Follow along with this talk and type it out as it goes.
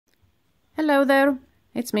Hello there,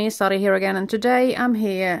 it's me, Sari here again, and today I'm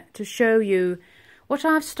here to show you what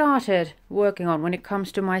I've started working on when it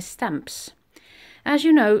comes to my stamps. As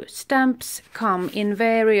you know, stamps come in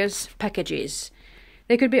various packages.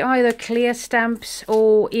 They could be either clear stamps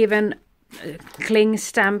or even cling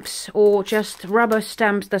stamps or just rubber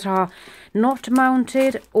stamps that are not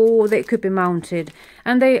mounted, or they could be mounted.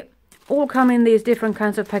 And they all come in these different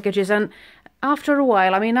kinds of packages, and after a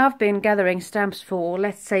while, I mean, I've been gathering stamps for,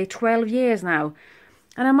 let's say, 12 years now.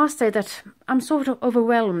 And I must say that I'm sort of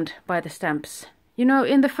overwhelmed by the stamps. You know,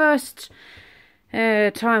 in the first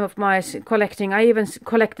time of my collecting, I even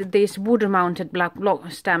collected these wood-mounted black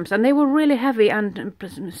block stamps, and they were really heavy and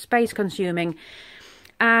space-consuming.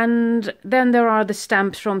 And then there are the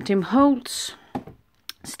stamps from Tim Holtz,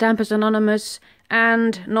 Stampers Anonymous,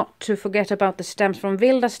 and not to forget about the stamps from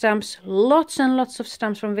Wilda Stamps. Lots and lots of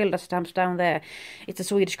stamps from Wilda Stamps down there. It's a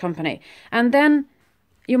Swedish company. And then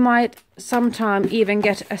you might sometime even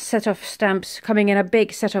get a set of stamps coming in a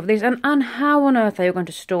big set of these. And how on earth are you going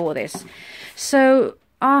to store this? So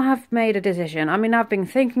I have made a decision. I mean, I've been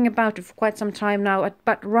thinking about it for quite some time now,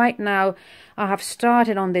 but right now I have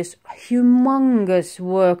started on this humongous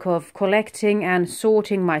work of collecting and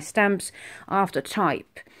sorting my stamps after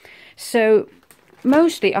type. So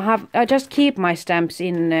mostly I just keep my stamps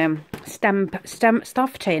in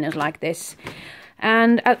Stuftainers like this.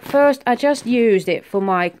 And at first I just used it for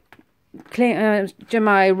my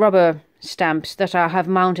rubber stamps that I have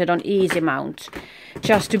mounted on easy mount,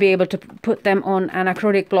 just to be able to put them on an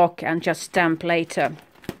acrylic block and just stamp later.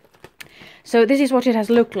 So this is what it has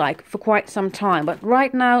looked like for quite some time, but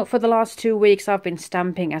right now for the last 2 weeks I've been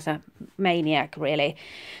stamping as a maniac, really.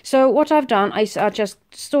 So what I've done is I just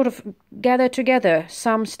sort of gathered together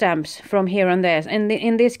some stamps from here and there. And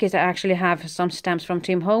in this case I actually have some stamps from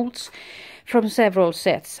Tim Holtz from several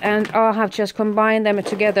sets, and I have just combined them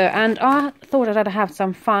together, and I thought that I'd have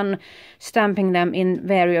some fun stamping them in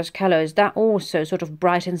various colors. That also sort of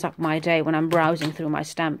brightens up my day when I'm browsing through my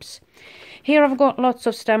stamps. Here I've got lots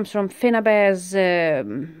of stamps from Finnabear's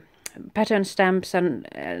pattern stamps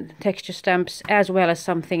and texture stamps, as well as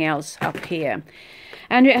something else up here.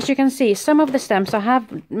 And as you can see, some of the stamps I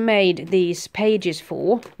have made these pages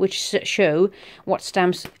for, which show what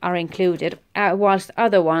stamps are included, whilst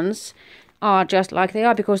other ones are just like they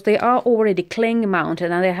are, because they are already cling mounted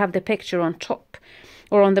and they have the picture on top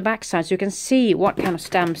or on the back side, so you can see what kind of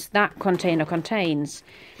stamps that container contains.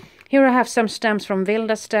 Here I have some stamps from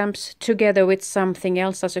Wilda Stamps together with something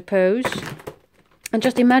else, I suppose. And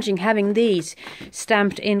just imagine having these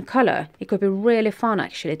stamped in color. It could be really fun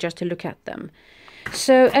actually just to look at them.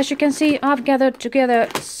 So as you can see, I've gathered together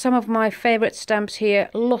some of my favorite stamps here.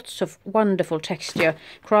 Lots of wonderful texture.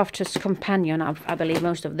 Crafter's Companion, I believe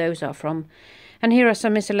most of those are from. And here are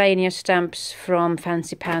some miscellaneous stamps from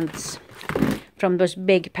Fancy Pants, from those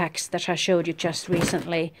big packs that I showed you just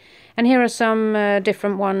recently. And here are some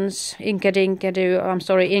different ones. Inkido.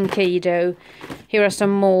 Here are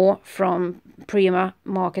some more from Prima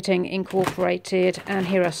Marketing Incorporated. And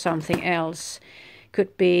here are something else.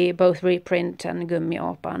 Could be both reprint and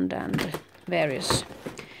gummiarmband and various.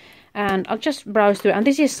 And I'll just browse through. And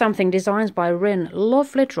this is something designed by Rin.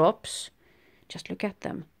 Lovely drops. Just look at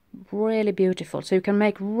them. Really beautiful. So you can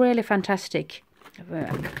make really fantastic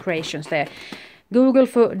creations there. Google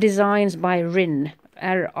for Designs by Rin.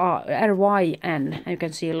 R-Y-N. And you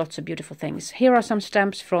can see lots of beautiful things. Here are some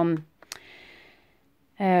stamps from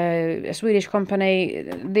a Swedish company.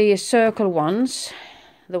 The circle ones.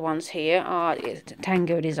 The ones here are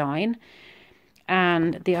Tango Design,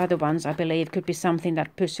 and the other ones I believe could be something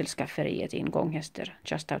that Pusselskafferiet in Gånghester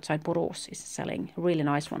just outside Borås is selling. Really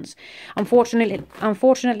nice ones. Unfortunately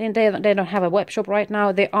they don't have a web shop right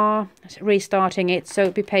now. They are restarting it, so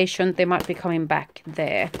be patient. They might be coming back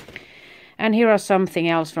there. And here are something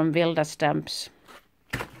else from Wilda Stamps.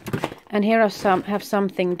 And here are have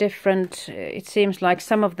something different. It seems like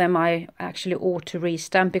some of them I actually ought to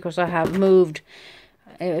restamp, because I have moved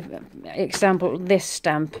example this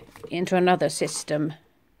stamp into another system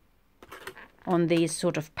on these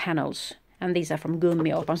sort of panels, and these are from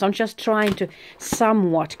gummiarmband. So I'm just trying to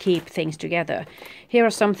somewhat keep things together. Here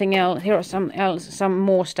are something else. Here are some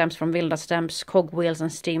more stamps from Wilda Stamps, Cogwheels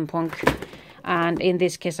and Steampunk. And in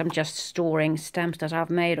this case I'm just storing stamps that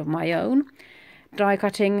I've made of my own, die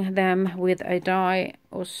cutting them with a die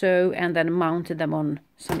or so, and then mounted them on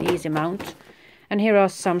some easy mount. And here are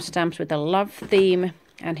some stamps with a love theme.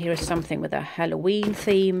 And here is something with a Halloween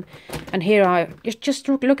theme. And here just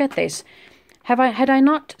look at this. Had I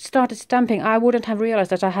not started stamping, I wouldn't have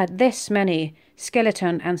realized that I had this many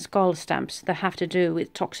skeleton and skull stamps that have to do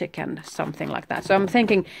with toxic and something like that. So I'm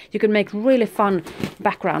thinking you could make really fun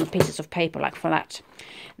background pieces of paper like for that.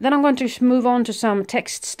 Then I'm going to move on to some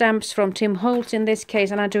text stamps from Tim Holtz in this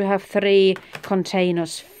case, and I do have 3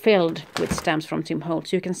 containers filled with stamps from Tim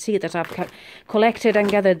Holtz. You can see that I've collected and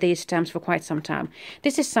gathered these stamps for quite some time.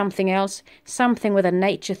 This is something else, something with a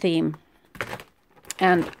nature theme.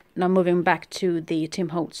 And now moving back to the Tim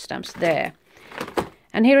Holtz stamps there.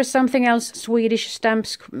 And here is something else, Swedish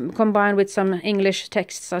stamps combined with some English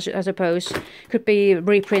texts, I suppose. Could be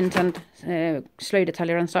reprint and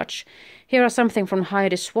slöjddetaljer and such. Here are something from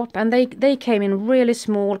Heidi Swap, and they came in really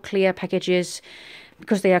small, clear packages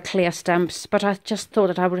because they are clear stamps. But I just thought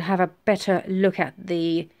that I would have a better look at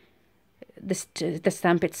the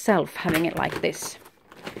stamp itself, having it like this.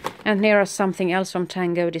 And here are something else from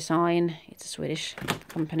Tango Design. It's a Swedish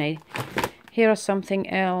company. Here is something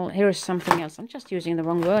else. I'm just using the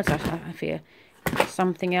wrong words, I fear.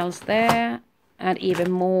 Something else there. And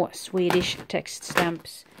even more Swedish text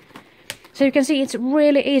stamps. So you can see it's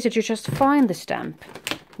really easy to just find the stamp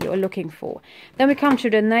you're looking for. Then we come to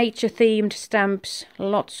the nature themed stamps.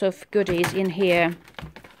 Lots of goodies in here.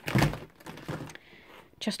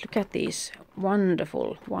 Just look at these.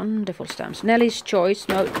 Wonderful, wonderful stamps. Nellie's Choice,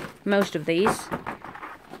 most of these.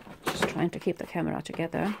 Just trying to keep the camera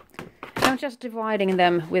together. I'm just dividing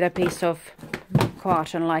them with a piece of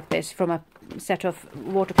carton like this from a set of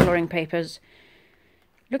watercoloring papers.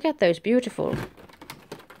 Look at those beautiful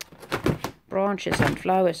branches and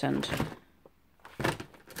flowers and...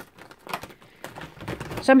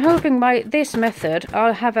 So I'm hoping by this method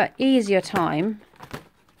I'll have an easier time.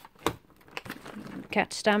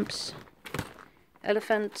 Cat stamps,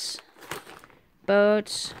 elephants,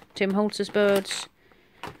 birds, Tim Holtz's birds,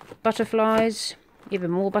 butterflies, even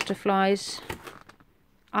more butterflies,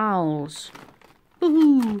 owls,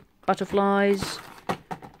 woohoo, butterflies,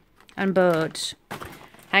 and birds.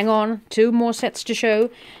 Hang on, 2 more sets to show.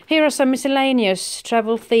 Here are some miscellaneous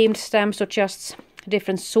travel-themed stamps, or just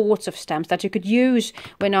different sorts of stamps that you could use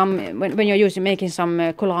when you're making some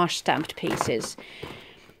collage stamped pieces.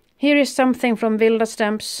 Here is something from Vilda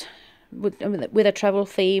Stamps with a travel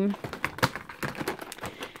theme.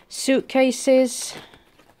 Suitcases,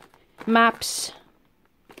 maps,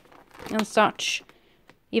 and such.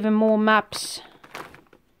 Even more maps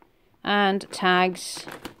and tags.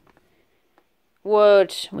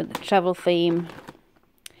 Words with the travel theme.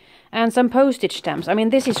 And some postage stamps. I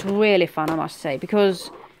mean, this is really fun, I must say,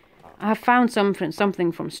 because I have found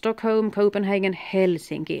something from Stockholm, Copenhagen,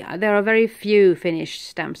 Helsinki. There are very few Finnish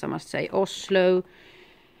stamps, I must say. Oslo,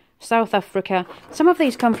 South Africa. Some of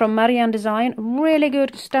these come from Marianne Design. Really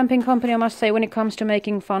good stamping company, I must say, when it comes to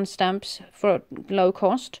making fun stamps for low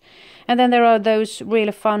cost. And then there are those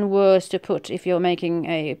really fun words to put if you're making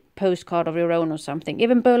a postcard of your own or something.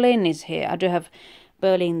 Even Berlin is here. I do have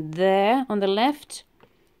Berlin there on the left.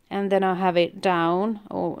 And then I have it down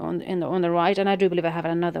or on the right, and I do believe I have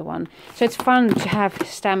another one. So it's fun to have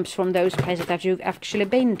stamps from those places that you've actually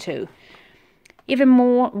been to. Even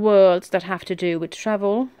more words that have to do with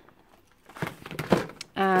travel.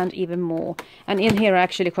 And even more. And in here I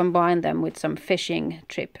actually combine them with some fishing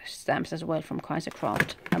trip stamps as well from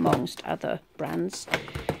Kaisercraft, amongst other brands.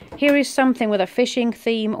 Here is something with a fishing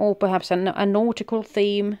theme or perhaps a nautical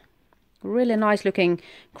theme. Really nice looking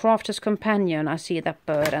Crafter's Companion. I see that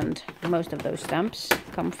bird and most of those stamps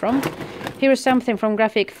come from. Here is something from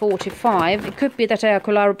Graphic 45. It could be that they are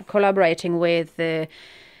collaborating with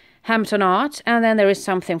Hampton Art. And then there is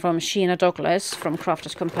something from Sheena Douglas from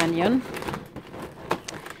Crafter's Companion.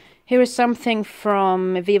 Here is something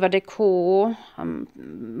from Viva Decor,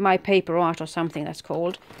 My Paper Art or something that's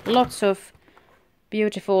called. Lots of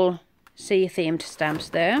beautiful sea-themed stamps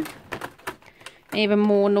there. Even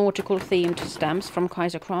more nautical themed stamps from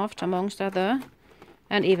Kaisercraft, amongst other.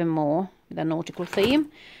 And even more with a nautical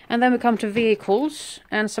theme. And then we come to vehicles.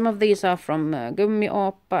 And some of these are from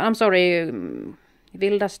Vilda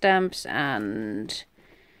Stamps and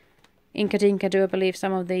Inka Dinka, do I believe,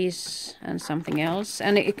 some of these. And something else.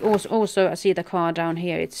 And it also I see the card down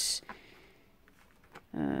here. It's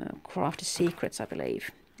Crafty Secrets, I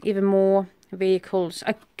believe. Even more vehicles.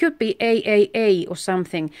 I could be AAA or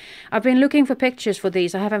something. I've been looking for pictures for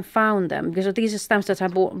these. I haven't found them because these are stamps that I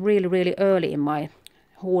bought really, really early in my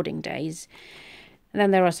hoarding days. And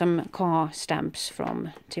then there are some car stamps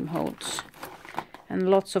from Tim Holtz. And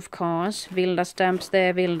lots of cars. Vilda stamps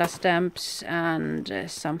there, Vilda stamps, and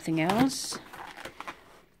something else.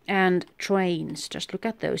 And trains. Just look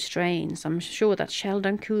at those trains. I'm sure that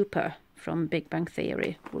Sheldon Cooper from Big Bang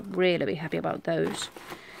Theory would really be happy about those.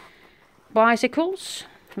 bicycles,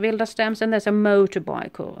 Wilda stamps, and there's a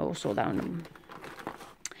motorbike also down.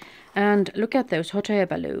 And look at those hot air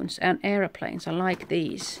balloons and aeroplanes. I like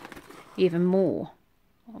these even more,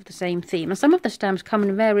 of the same theme. And some of the stamps come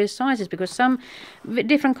in various sizes because some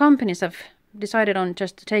different companies have decided on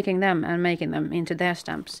just taking them and making them into their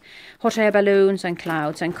stamps. Hot air balloons and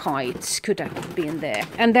clouds and kites could have been there.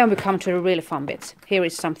 And then we come to the really fun bits. Here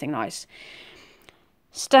is something nice.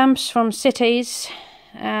 Stamps from cities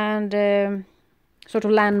and sort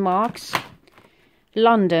of landmarks.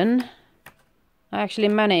 London. I actually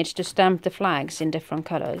managed to stamp the flags in different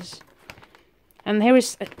colours. And here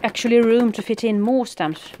is actually room to fit in more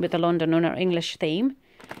stamps with the London or English theme.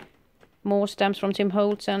 More stamps from Tim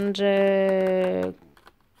Holtz and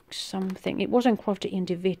something. It wasn't Crafty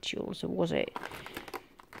Individuals, was it?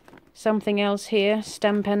 Something else here.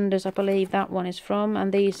 Stampendous, I believe that one is from.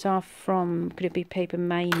 And these are from, could it be Paper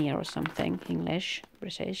Mania or something? English,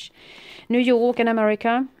 British. New York and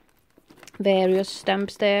America. Various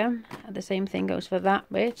stamps there. The same thing goes for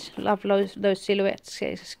that bit. Love those silhouettes,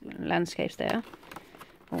 landscapes there.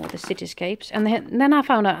 Or the cityscapes. And then I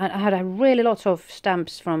found I had a really lots of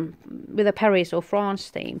stamps from with a Paris or France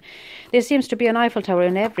theme. There seems to be an Eiffel Tower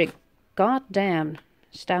in every goddamn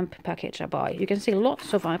stamp package I buy. You can see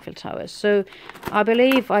lots of Eiffel Towers. So I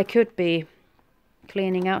believe I could be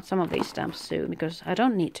cleaning out some of these stamps soon because I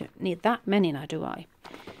don't need that many now, do I?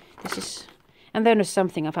 This is. And then there's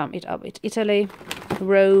something I found Italy,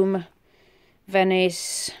 Rome,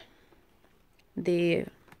 Venice, the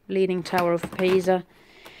Leaning Tower of Pisa.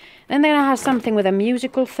 And then I have something with a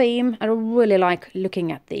musical theme. I really like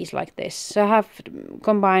looking at these like this. So I have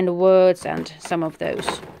combined words and some of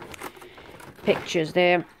those pictures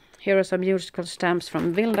there. Here are some musical stamps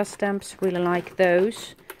from Wilda stamps. Really like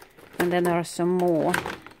those. And then there are some more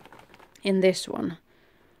in this one.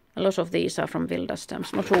 A lot of these are from Wilda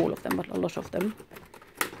stamps. Not all of them, but a lot of them.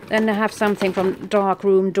 Then I have something from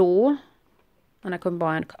Darkroom door. And I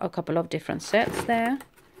combined a couple of different sets there.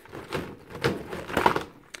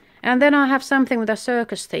 And then I have something with a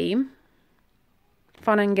circus theme.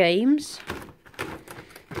 Fun and games.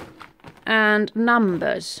 And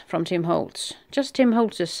numbers from Tim Holtz. Just Tim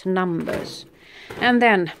Holtz's numbers. And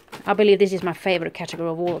then, I believe this is my favorite category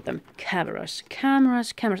of all of them. Cameras.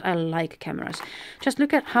 Cameras. I like cameras. Just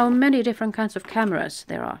look at how many different kinds of cameras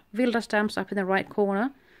there are. Wilda stamps up in the right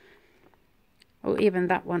corner. Or even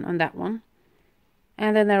that one and that one.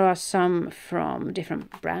 And then there are some from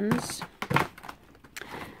different brands.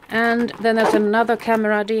 And then there's another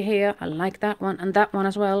camera here. I like that one and that one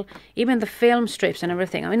as well. Even the film strips and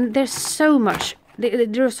everything. I mean, there's so much.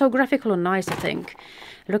 They're so graphical and nice, I think.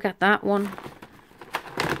 Look at that one.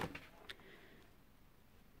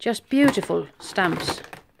 Just beautiful stamps.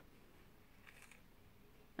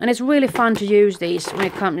 And it's really fun to use these when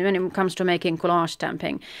it comes to making collage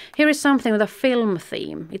stamping. Here is something with a film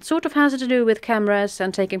theme. It sort of has to do with cameras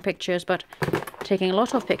and taking pictures, but taking a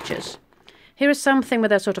lot of pictures. Here is something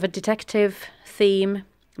with a sort of a detective theme,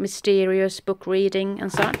 mysterious book reading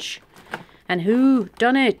and such. And who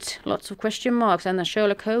done it? Lots of question marks and the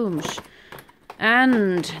Sherlock Holmes.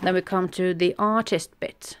 And then we come to the artist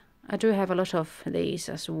bit. I do have a lot of these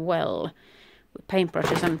as well, with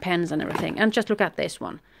paintbrushes and pens and everything. And just look at this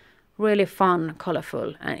one. Really fun,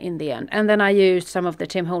 colourful in the end. And then I used some of the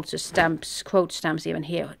Tim Holtz's stamps, quote stamps even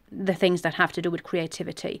here. The things that have to do with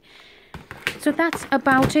creativity. So that's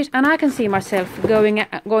about it. And I can see myself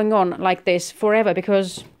going on like this forever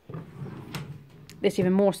because there's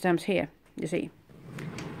even more stamps here, you see.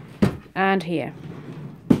 And here.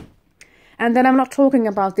 And then I'm not talking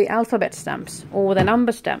about the alphabet stamps or the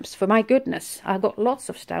number stamps. For my goodness, I've got lots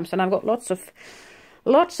of stamps and I've got lots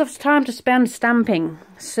of time to spend stamping.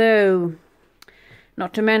 So,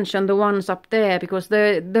 not to mention the ones up there because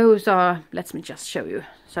those are. Let me just show you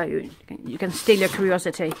so you can still your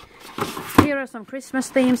curiosity. Here are some Christmas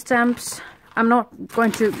themed stamps. I'm not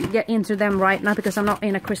going to get into them right now because I'm not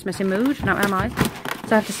in a Christmassy mood now, am I?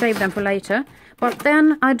 So I have to save them for later. But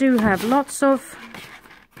then I do have lots of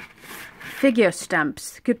figure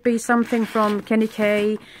stamps. Could be something from Kenny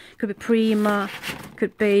K, could be Prima,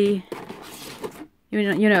 could be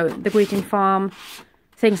you know the Greeting Farm,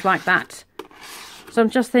 things like that. So I'm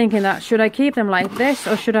just thinking that should I keep them like this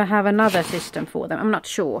or should I have another system for them? I'm not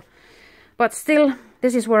sure. But still,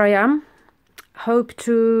 this is where I am. Hope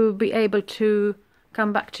to be able to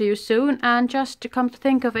come back to you soon. And just to come to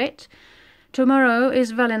think of it, tomorrow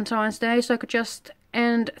is Valentine's Day, so I could just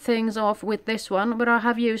end things off with this one, but I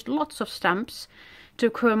have used lots of stamps to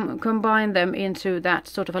combine them into that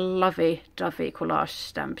sort of a lovey-dovey collage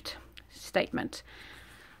stamped statement.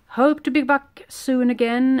 Hope to be back soon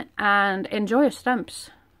again and enjoy your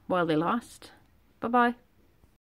stamps. while they last. Bye bye.